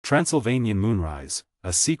Transylvanian Moonrise,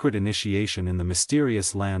 a secret initiation in the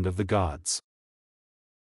mysterious land of the gods.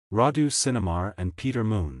 Radu Sinamar and Peter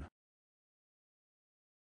Moon.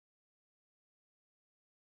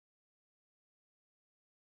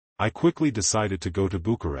 I quickly decided to go to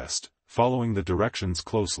Bucharest, following the directions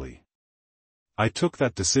closely. I took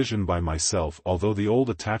that decision by myself, although the old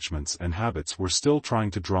attachments and habits were still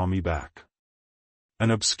trying to draw me back.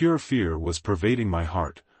 An obscure fear was pervading my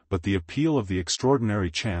heart, but the appeal of the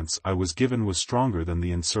extraordinary chance I was given was stronger than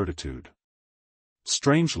the incertitude.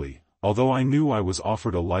 Strangely, although I knew I was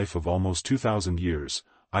offered a life of almost 2,000 years,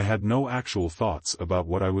 I had no actual thoughts about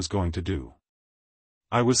what I was going to do.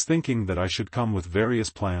 I was thinking that I should come with various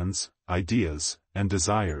plans, ideas, and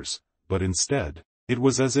desires, but instead, it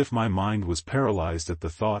was as if my mind was paralyzed at the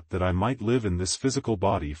thought that I might live in this physical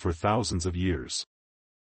body for thousands of years.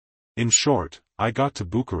 In short, I got to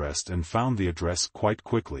Bucharest and found the address quite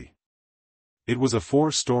quickly. It was a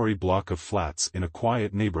 4-story block of flats in a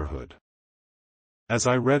quiet neighborhood. As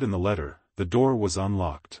I read in the letter, the door was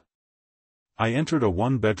unlocked. I entered a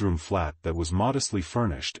 1-bedroom flat that was modestly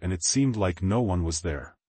furnished, and it seemed like no one was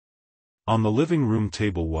there. On the living room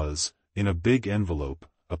table was, in a big envelope,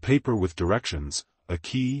 a paper with directions, a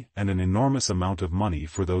key, and an enormous amount of money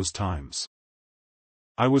for those times.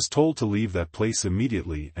 I was told to leave that place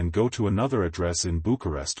immediately and go to another address in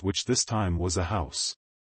Bucharest, which this time was a house.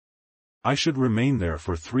 I should remain there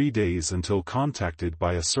for 3 days until contacted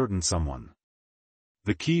by a certain someone.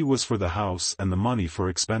 The key was for the house and the money for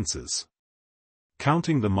expenses.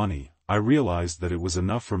 Counting the money, I realized that it was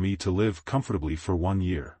enough for me to live comfortably for 1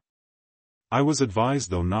 year. I was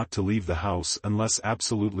advised though not to leave the house unless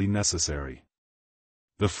absolutely necessary.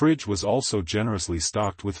 The fridge was also generously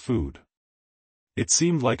stocked with food. It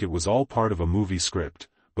seemed like it was all part of a movie script,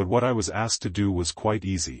 but what I was asked to do was quite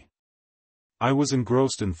easy. I was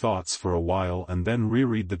engrossed in thoughts for a while and then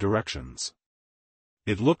reread the directions.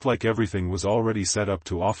 It looked like everything was already set up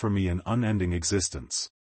to offer me an unending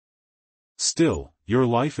existence. Still, your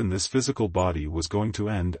life in this physical body was going to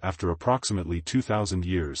end after approximately 2,000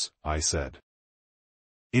 years, I said.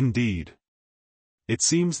 Indeed. It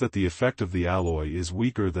seems that the effect of the alloy is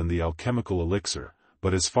weaker than the alchemical elixir,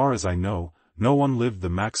 but as far as I know, no one lived the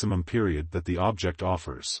maximum period that the object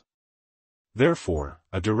offers. Therefore,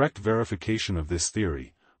 a direct verification of this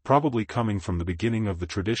theory, probably coming from the beginning of the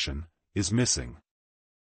tradition, is missing.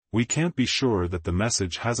 We can't be sure that the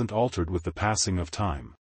message hasn't altered with the passing of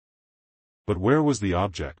time. But where was the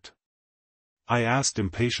object? I asked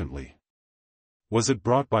impatiently. Was it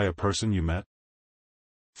brought by a person you met?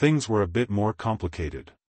 Things were a bit more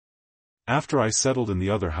complicated. After I settled in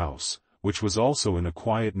the other house, which was also in a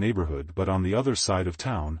quiet neighborhood but on the other side of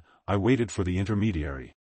town, I waited for the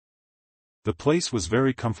intermediary. The place was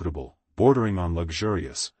very comfortable, bordering on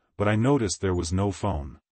luxurious, but I noticed there was no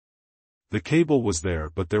phone. The cable was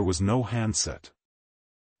there but there was no handset.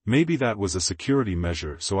 Maybe that was a security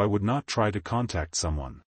measure so I would not try to contact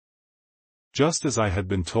someone. Just as I had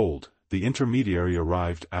been told, the intermediary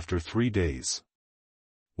arrived after 3 days.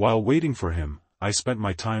 While waiting for him, I spent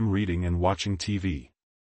my time reading and watching TV.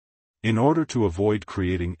 In order to avoid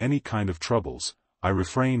creating any kind of troubles, I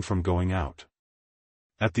refrained from going out.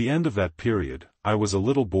 At the end of that period, I was a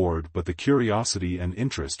little bored, but the curiosity and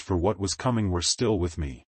interest for what was coming were still with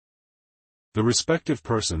me. The respective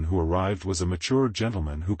person who arrived was a mature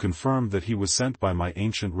gentleman who confirmed that he was sent by my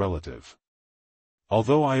ancient relative.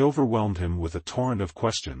 Although I overwhelmed him with a torrent of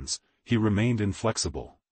questions, he remained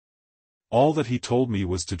inflexible. All that he told me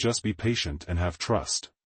was to just be patient and have trust.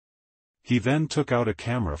 He then took out a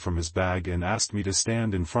camera from his bag and asked me to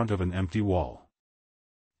stand in front of an empty wall.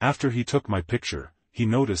 After he took my picture, he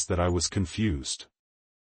noticed that I was confused.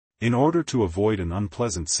 In order to avoid an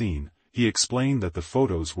unpleasant scene, he explained that the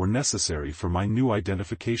photos were necessary for my new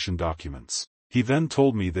identification documents. He then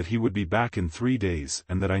told me that he would be back in 3 days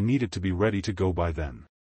and that I needed to be ready to go by then.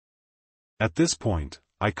 At this point,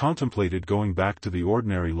 I contemplated going back to the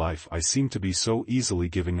ordinary life I seemed to be so easily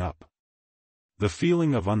giving up. The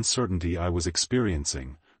feeling of uncertainty I was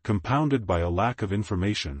experiencing, compounded by a lack of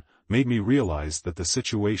information, made me realize that the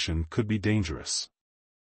situation could be dangerous.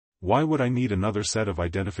 Why would I need another set of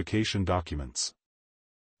identification documents?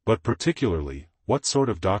 But particularly, what sort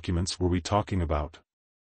of documents were we talking about?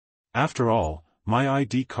 After all, my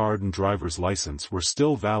ID card and driver's license were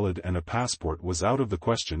still valid and a passport was out of the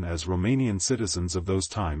question, as Romanian citizens of those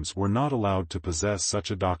times were not allowed to possess such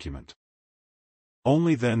a document.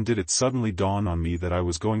 Only then did it suddenly dawn on me that I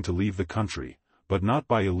was going to leave the country, but not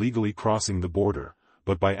by illegally crossing the border,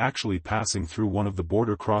 but by actually passing through one of the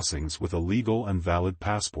border crossings with a legal and valid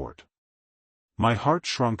passport. My heart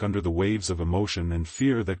shrunk under the waves of emotion and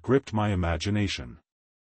fear that gripped my imagination.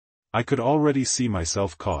 I could already see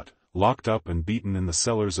myself caught, locked up and beaten in the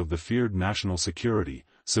cellars of the feared national security,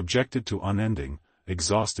 subjected to unending,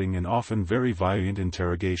 exhausting and often very violent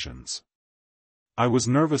interrogations. I was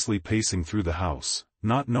nervously pacing through the house,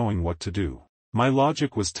 not knowing what to do. My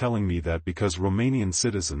logic was telling me that because Romanian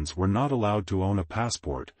citizens were not allowed to own a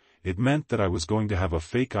passport, it meant that I was going to have a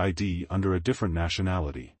fake ID under a different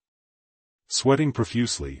nationality. Sweating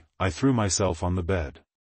profusely, I threw myself on the bed.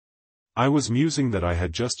 I was musing that I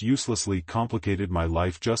had just uselessly complicated my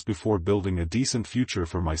life just before building a decent future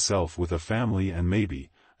for myself with a family and maybe,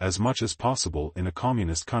 as much as possible in a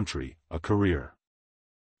communist country, a career.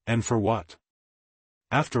 And for what?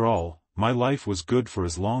 After all, my life was good for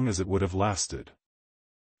as long as it would have lasted.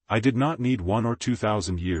 I did not need 1,000 or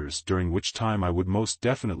 2,000 years during which time I would most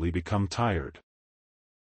definitely become tired.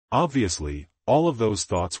 Obviously, all of those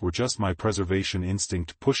thoughts were just my preservation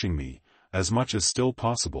instinct pushing me, as much as still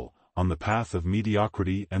possible, on the path of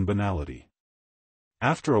mediocrity and banality.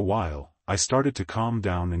 After a while, I started to calm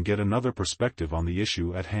down and get another perspective on the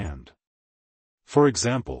issue at hand. For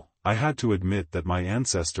example, I had to admit that my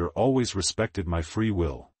ancestor always respected my free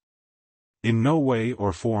will. In no way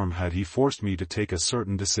or form had he forced me to take a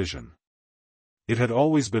certain decision. It had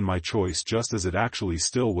always been my choice just as it actually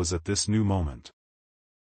still was at this new moment.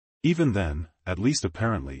 Even then, at least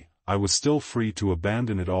apparently, I was still free to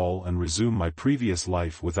abandon it all and resume my previous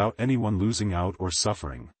life without anyone losing out or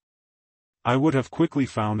suffering. I would have quickly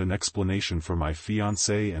found an explanation for my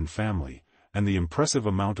fiancé and family, and the impressive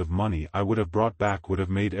amount of money I would have brought back would have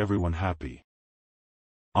made everyone happy.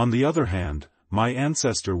 On the other hand, my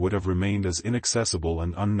ancestor would have remained as inaccessible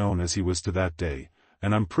and unknown as he was to that day,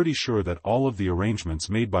 and I'm pretty sure that all of the arrangements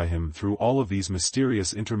made by him through all of these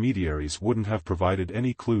mysterious intermediaries wouldn't have provided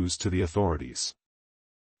any clues to the authorities.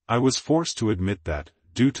 I was forced to admit that,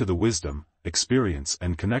 due to the wisdom, experience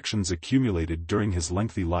and connections accumulated during his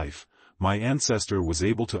lengthy life, my ancestor was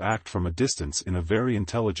able to act from a distance in a very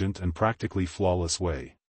intelligent and practically flawless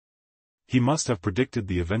way. He must have predicted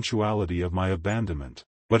the eventuality of my abandonment,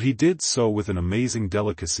 but he did so with an amazing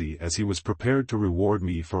delicacy as he was prepared to reward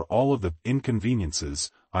me for all of the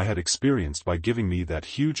inconveniences I had experienced by giving me that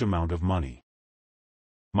huge amount of money.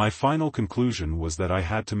 My final conclusion was that I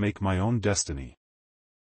had to make my own destiny.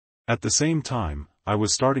 At the same time, I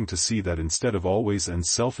was starting to see that instead of always and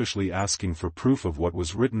selfishly asking for proof of what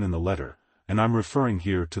was written in the letter, and I'm referring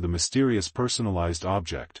here to the mysterious personalized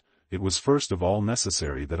object, it was first of all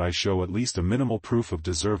necessary that I show at least a minimal proof of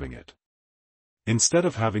deserving it. Instead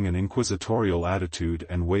of having an inquisitorial attitude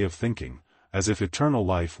and way of thinking, as if eternal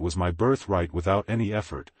life was my birthright without any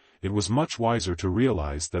effort, it was much wiser to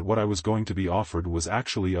realize that what I was going to be offered was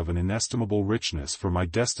actually of an inestimable richness for my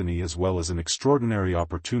destiny as well as an extraordinary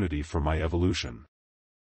opportunity for my evolution.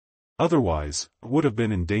 Otherwise, I would have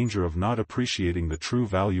been in danger of not appreciating the true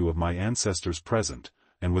value of my ancestors present,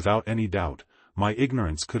 and without any doubt, my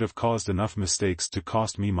ignorance could have caused enough mistakes to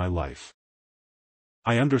cost me my life.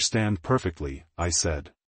 I understand perfectly, I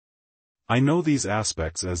said. I know these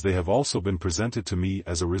aspects as they have also been presented to me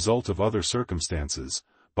as a result of other circumstances,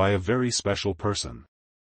 by a very special person.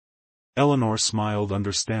 Eleanor smiled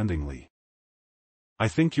understandingly. I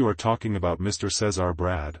think you are talking about Mr. Cesar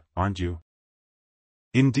Brad, aren't you?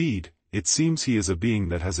 Indeed, it seems he is a being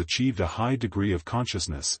that has achieved a high degree of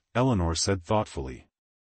consciousness, Eleanor said thoughtfully.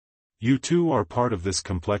 You too are part of this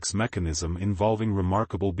complex mechanism involving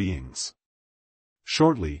remarkable beings.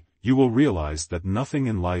 Shortly, you will realize that nothing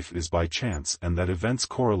in life is by chance and that events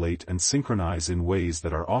correlate and synchronize in ways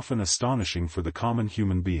that are often astonishing for the common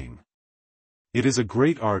human being. It is a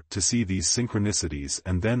great art to see these synchronicities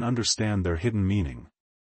and then understand their hidden meaning.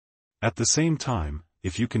 At the same time,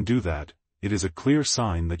 if you can do that, it is a clear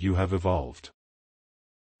sign that you have evolved.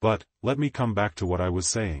 But, let me come back to what I was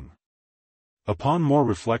saying. Upon more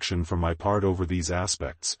reflection from my part over these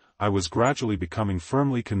aspects, I was gradually becoming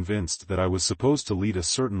firmly convinced that I was supposed to lead a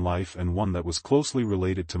certain life and one that was closely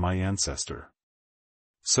related to my ancestor.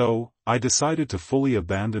 So, I decided to fully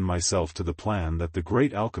abandon myself to the plan that the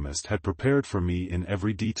great alchemist had prepared for me in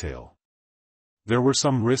every detail. There were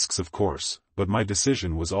some risks of course, but my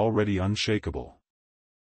decision was already unshakable.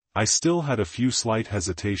 I still had a few slight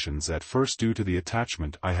hesitations at first due to the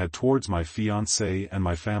attachment I had towards my fiancé and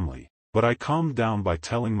my family. But I calmed down by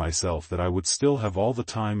telling myself that I would still have all the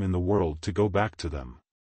time in the world to go back to them.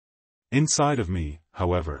 Inside of me,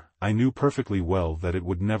 however, I knew perfectly well that it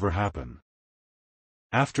would never happen.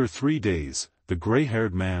 After 3 days, the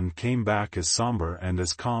gray-haired man came back as somber and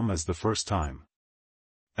as calm as the first time.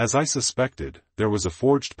 As I suspected, there was a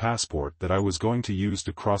forged passport that I was going to use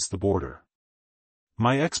to cross the border.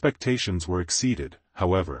 My expectations were exceeded,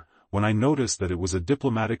 however, when I noticed that it was a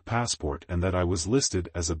diplomatic passport and that I was listed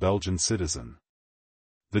as a Belgian citizen.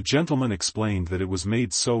 The gentleman explained that it was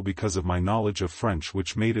made so because of my knowledge of French,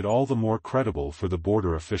 which made it all the more credible for the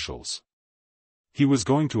border officials. He was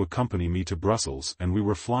going to accompany me to Brussels and we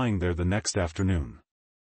were flying there the next afternoon.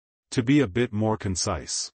 To be a bit more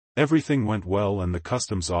concise, everything went well and the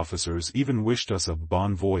customs officers even wished us a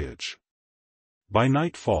bon voyage. By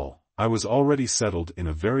nightfall, I was already settled in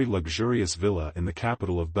a very luxurious villa in the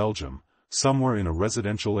capital of Belgium, somewhere in a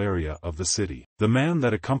residential area of the city. The man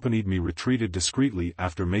that accompanied me retreated discreetly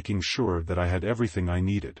after making sure that I had everything I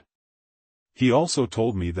needed. He also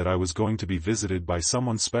told me that I was going to be visited by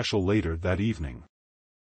someone special later that evening.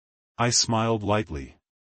 I smiled lightly.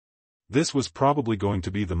 This was probably going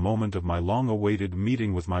to be the moment of my long-awaited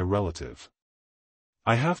meeting with my relative.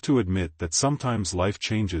 I have to admit that sometimes life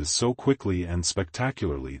changes so quickly and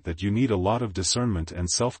spectacularly that you need a lot of discernment and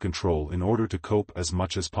self-control in order to cope as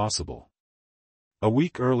much as possible. A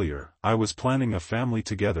week earlier, I was planning a family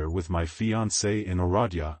together with my fiancée in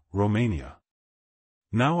Oradea, Romania.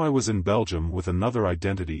 Now I was in Belgium with another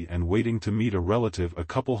identity and waiting to meet a relative a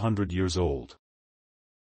couple 100 years old.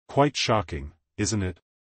 Quite shocking, isn't it?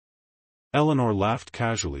 Eleanor laughed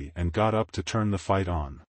casually and got up to turn the fight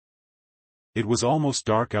on. It was almost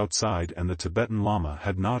dark outside and the Tibetan Lama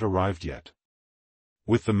had not arrived yet.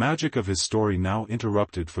 With the magic of his story now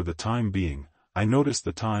interrupted for the time being, I noticed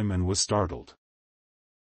the time and was startled.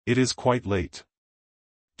 It is quite late.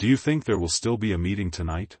 Do you think there will still be a meeting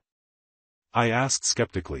tonight? I asked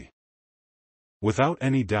skeptically. Without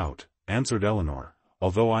any doubt, answered Eleanor,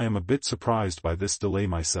 although I am a bit surprised by this delay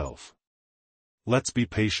myself. Let's be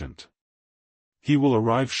patient. He will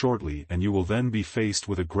arrive shortly and you will then be faced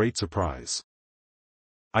with a great surprise.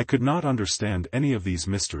 I could not understand any of these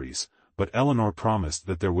mysteries, but Eleanor promised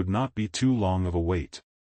that there would not be too long of a wait.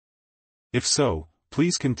 If so,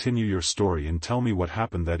 please continue your story and tell me what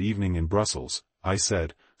happened that evening in Brussels, I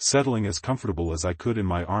said, settling as comfortable as I could in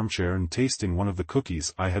my armchair and tasting one of the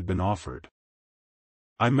cookies I had been offered.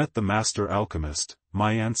 I met the master alchemist,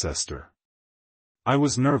 my ancestor. I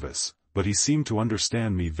was nervous, but he seemed to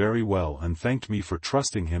understand me very well and thanked me for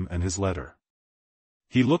trusting him and his letter.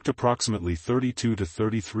 He looked approximately 32 to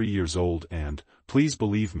 33 years old and, please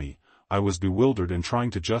believe me, I was bewildered in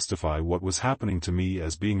trying to justify what was happening to me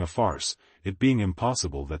as being a farce, it being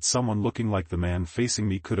impossible that someone looking like the man facing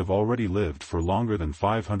me could have already lived for longer than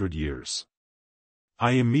 500 years.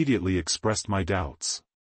 I immediately expressed my doubts.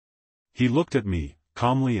 He looked at me,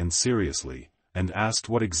 calmly and seriously, and asked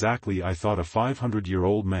what exactly I thought a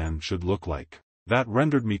 500-year-old man should look like. That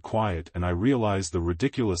rendered me quiet and I realized the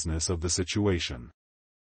ridiculousness of the situation.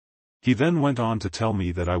 He then went on to tell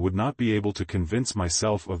me that I would not be able to convince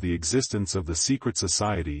myself of the existence of the secret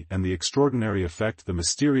society and the extraordinary effect the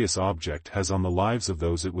mysterious object has on the lives of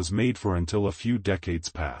those it was made for until a few decades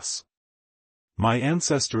pass. My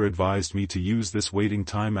ancestor advised me to use this waiting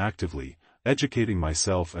time actively, educating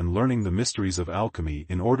myself and learning the mysteries of alchemy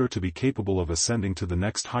in order to be capable of ascending to the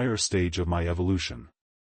next higher stage of my evolution.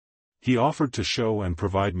 He offered to show and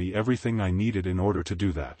provide me everything I needed in order to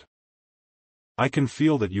do that. I can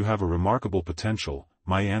feel that you have a remarkable potential,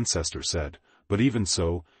 my ancestor said, but even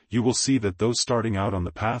so, you will see that those starting out on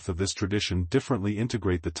the path of this tradition differently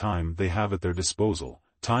integrate the time they have at their disposal,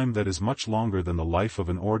 time that is much longer than the life of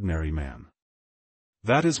an ordinary man.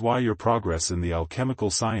 That is why your progress in the alchemical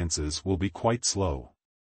sciences will be quite slow.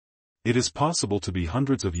 It is possible to be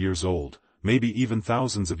hundreds of years old, maybe even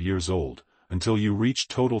thousands of years old, until you reach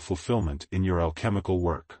total fulfillment in your alchemical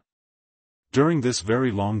work. During this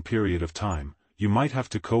very long period of time, you might have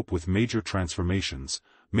to cope with major transformations,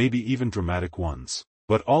 maybe even dramatic ones,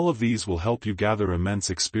 but all of these will help you gather immense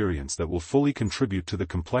experience that will fully contribute to the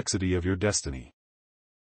complexity of your destiny.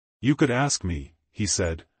 You could ask me, he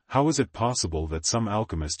said, how is it possible that some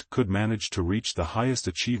alchemist could manage to reach the highest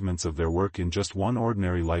achievements of their work in just one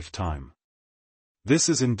ordinary lifetime? This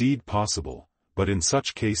is indeed possible, but in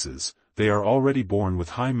such cases, they are already born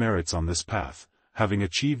with high merits on this path, having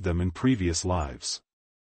achieved them in previous lives.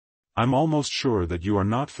 I'm almost sure that you are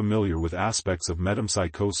not familiar with aspects of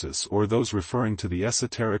metempsychosis or those referring to the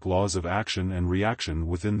esoteric laws of action and reaction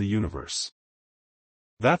within the universe.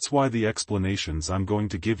 That's why the explanations I'm going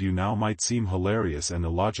to give you now might seem hilarious and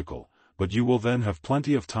illogical, but you will then have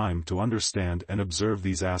plenty of time to understand and observe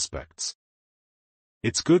these aspects.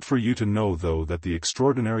 It's good for you to know though that the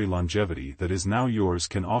extraordinary longevity that is now yours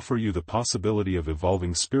can offer you the possibility of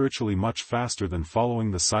evolving spiritually much faster than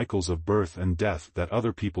following the cycles of birth and death that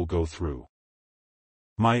other people go through.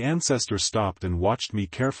 My ancestor stopped and watched me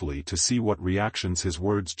carefully to see what reactions his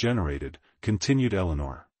words generated, continued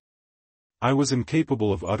Eleanor. I was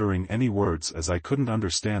incapable of uttering any words as I couldn't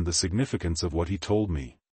understand the significance of what he told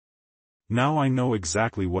me. Now I know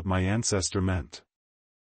exactly what my ancestor meant.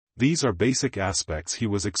 These are basic aspects he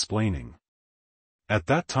was explaining. At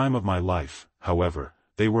that time of my life, however,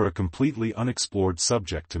 they were a completely unexplored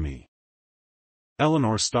subject to me.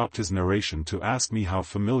 Eleanor stopped his narration to ask me how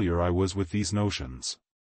familiar I was with these notions.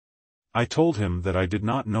 I told him that I did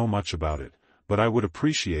not know much about it, but I would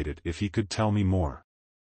appreciate it if he could tell me more.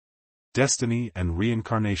 Destiny and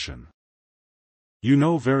reincarnation. You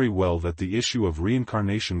know very well that the issue of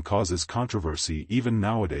reincarnation causes controversy even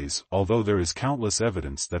nowadays, although there is countless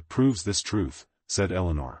evidence that proves this truth, said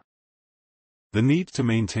Eleanor. The need to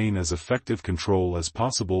maintain as effective control as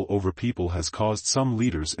possible over people has caused some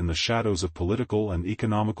leaders in the shadows of political and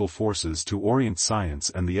economical forces to orient science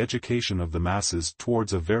and the education of the masses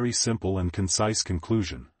towards a very simple and concise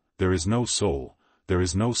conclusion: there is no soul, there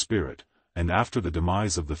is no spirit, and after the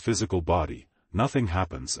demise of the physical body, nothing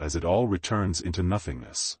happens as it all returns into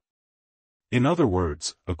nothingness. In other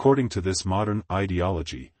words, according to this modern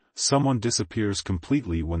ideology, someone disappears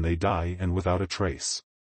completely when they die and without a trace.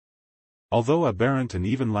 Although aberrant and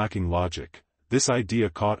even lacking logic, this idea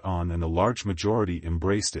caught on and a large majority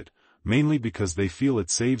embraced it, mainly because they feel it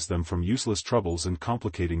saves them from useless troubles and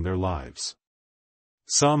complicating their lives.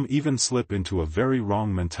 Some even slip into a very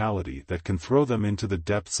wrong mentality that can throw them into the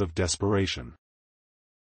depths of desperation.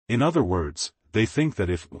 In other words, they think that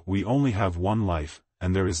if we only have one life,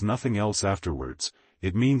 and there is nothing else afterwards,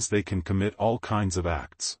 it means they can commit all kinds of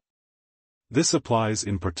acts. This applies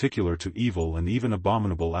in particular to evil and even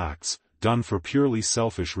abominable acts, done for purely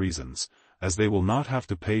selfish reasons, as they will not have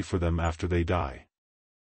to pay for them after they die.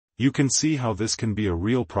 You can see how this can be a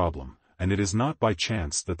real problem, and it is not by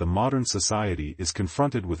chance that the modern society is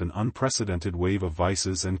confronted with an unprecedented wave of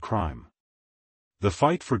vices and crime. The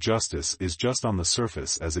fight for justice is just on the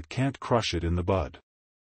surface as it can't crush it in the bud.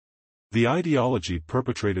 The ideology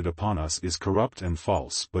perpetrated upon us is corrupt and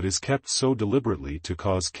false, but is kept so deliberately to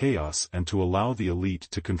cause chaos and to allow the elite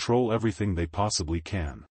to control everything they possibly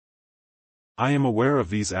can. I am aware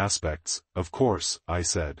of these aspects, of course, I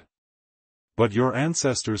said. But your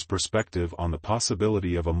ancestors' perspective on the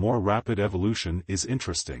possibility of a more rapid evolution is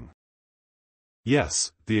interesting.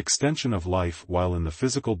 Yes, the extension of life while in the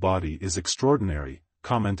physical body is extraordinary,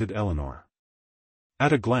 commented Eleanor.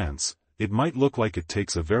 At a glance, it might look like it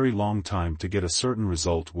takes a very long time to get a certain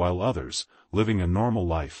result while others, living a normal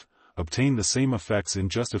life, obtain the same effects in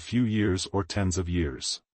just a few years or tens of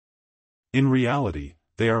years. In reality,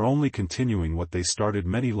 they are only continuing what they started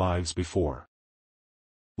many lives before.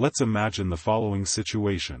 Let's imagine the following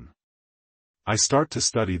situation. I start to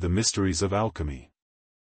study the mysteries of alchemy.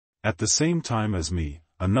 At the same time as me,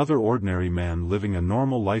 another ordinary man living a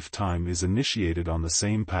normal lifetime is initiated on the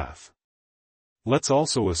same path. Let's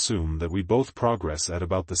also assume that we both progress at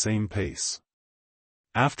about the same pace.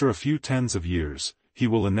 After a few tens of years, he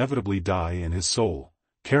will inevitably die and his soul,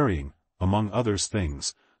 carrying, among others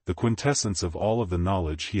things, the quintessence of all of the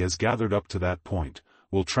knowledge he has gathered up to that point,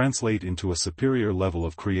 will translate into a superior level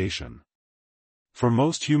of creation. For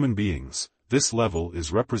most human beings, this level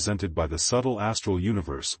is represented by the subtle astral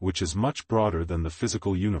universe, which is much broader than the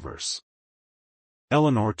physical universe.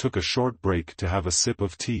 Eleanor took a short break to have a sip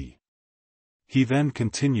of tea. He then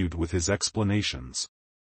continued with his explanations.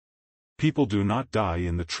 People do not die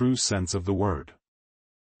in the true sense of the word.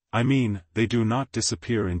 I mean, they do not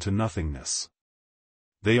disappear into nothingness.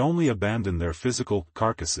 They only abandon their physical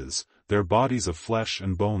carcasses, their bodies of flesh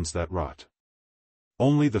and bones that rot.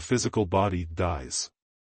 Only the physical body dies.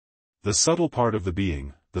 The subtle part of the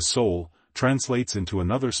being, the soul, translates into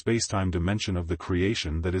another spacetime dimension of the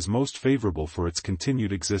creation that is most favorable for its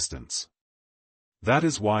continued existence. That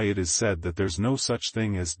is why it is said that there's no such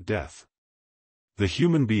thing as death. The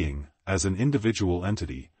human being, as an individual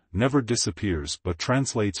entity, never disappears but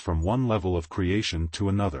translates from one level of creation to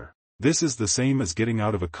another. This is the same as getting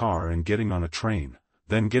out of a car and getting on a train,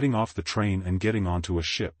 then getting off the train and getting onto a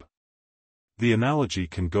ship. The analogy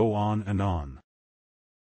can go on and on.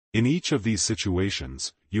 In each of these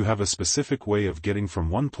situations, you have a specific way of getting from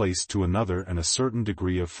one place to another and a certain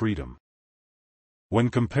degree of freedom. When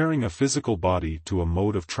comparing a physical body to a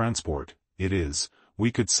mode of transport, it is,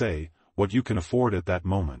 we could say, what you can afford at that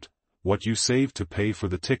moment, what you save to pay for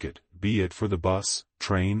the ticket, be it for the bus,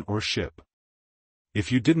 train or ship.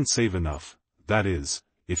 If you didn't save enough, that is,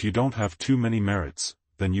 if you don't have too many merits,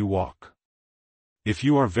 then you walk. If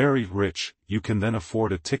you are very rich, you can then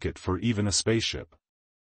afford a ticket for even a spaceship.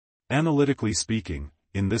 Analytically speaking,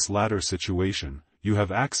 in this latter situation, you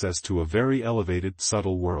have access to a very elevated,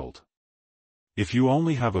 subtle world. If you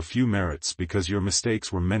only have a few merits because your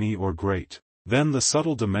mistakes were many or great, Then the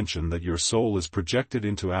subtle dimension that your soul is projected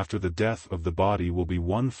into after the death of the body will be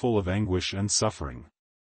one full of anguish and suffering.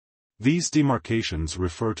 These demarcations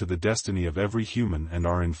refer to the destiny of every human and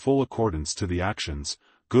are in full accordance to the actions,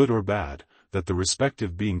 good or bad, that the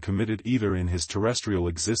respective being committed either in his terrestrial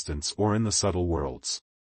existence or in the subtle worlds.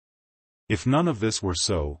 If none of this were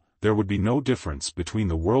so, there would be no difference between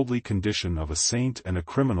the worldly condition of a saint and a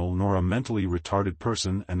criminal nor a mentally retarded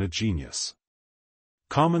person and a genius.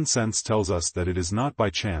 Common sense tells us that it is not by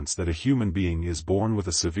chance that a human being is born with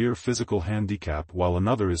a severe physical handicap while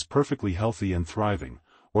another is perfectly healthy and thriving,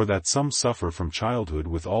 or that some suffer from childhood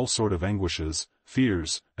with all sort of anguishes,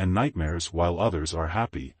 fears, and nightmares while others are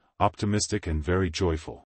happy, optimistic and very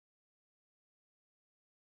joyful.